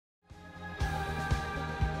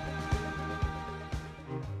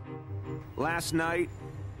Last night,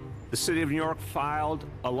 the city of New York filed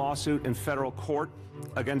a lawsuit in federal court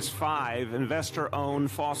against 5 investor-owned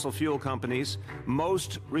fossil fuel companies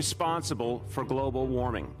most responsible for global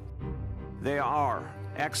warming. They are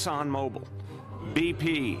ExxonMobil,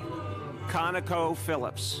 BP,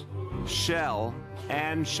 ConocoPhillips, Shell,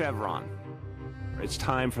 and Chevron. It's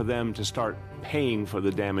time for them to start paying for the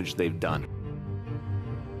damage they've done.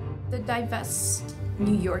 The Divest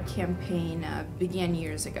New York campaign began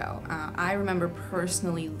years ago. I remember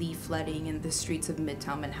personally leafletting in the streets of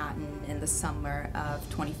Midtown Manhattan in the summer of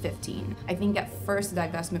 2015. I think at first the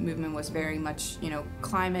divestment movement was very much,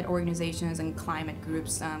 climate organizations and climate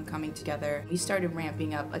groups coming together. We started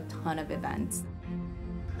ramping up a ton of events.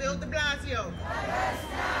 Build the Blasio.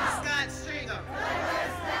 Scott Stringer.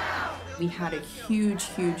 We had a huge,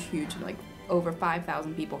 over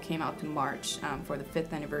 5,000 people came out to march for the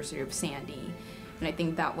 5th anniversary of Sandy. And I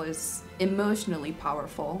think that was emotionally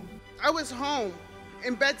powerful. I was home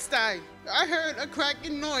in Bed-Stuy. I heard a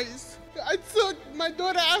cracking noise. I took my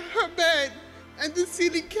daughter out of her bed and the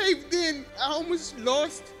ceiling caved in. I almost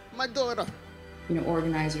lost my daughter.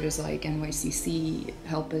 Organizers like NYCC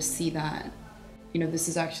help us see that, this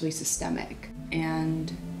is actually systemic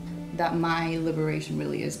and that my liberation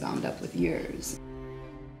really is bound up with yours.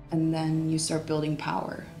 And then you start building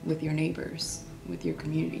power with your neighbors, with your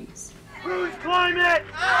communities. Whose climate?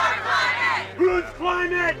 Our climate! Whose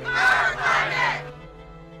climate? Our climate!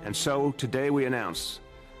 And so today we announce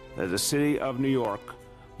that the city of New York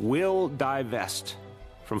will divest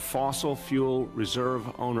from fossil fuel reserve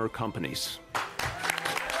owner companies.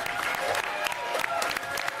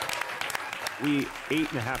 We,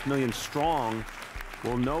 8.5 million strong,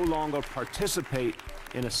 will no longer participate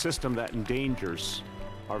in a system that endangers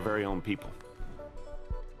our very own people.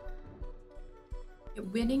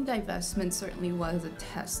 Winning divestment certainly was a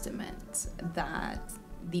testament that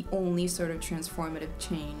the only sort of transformative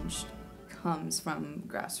change comes from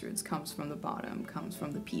grassroots, comes from the bottom, comes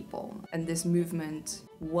from the people. And this movement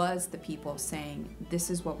was the people saying, this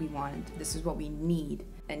is what we want, this is what we need,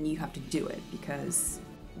 and you have to do it because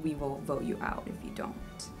we will vote you out if you don't.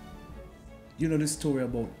 You know the story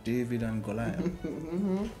about David and Goliath?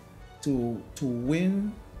 To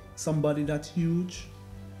win somebody that huge,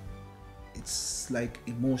 it's like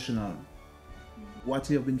emotional. What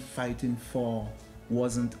you have been fighting for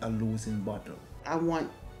wasn't a losing battle. I want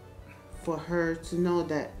for her to know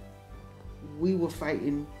that we were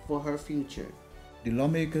fighting for her future. The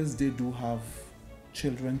lawmakers, they do have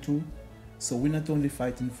children too. So we're not only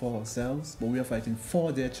fighting for ourselves, but we are fighting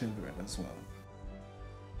for their children as well.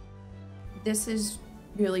 This is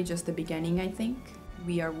really just the beginning, I think.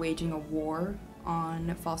 We are waging a war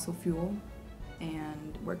on fossil fuel,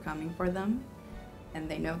 and we're coming for them, and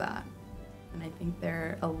they know that. And I think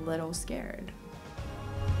they're a little scared.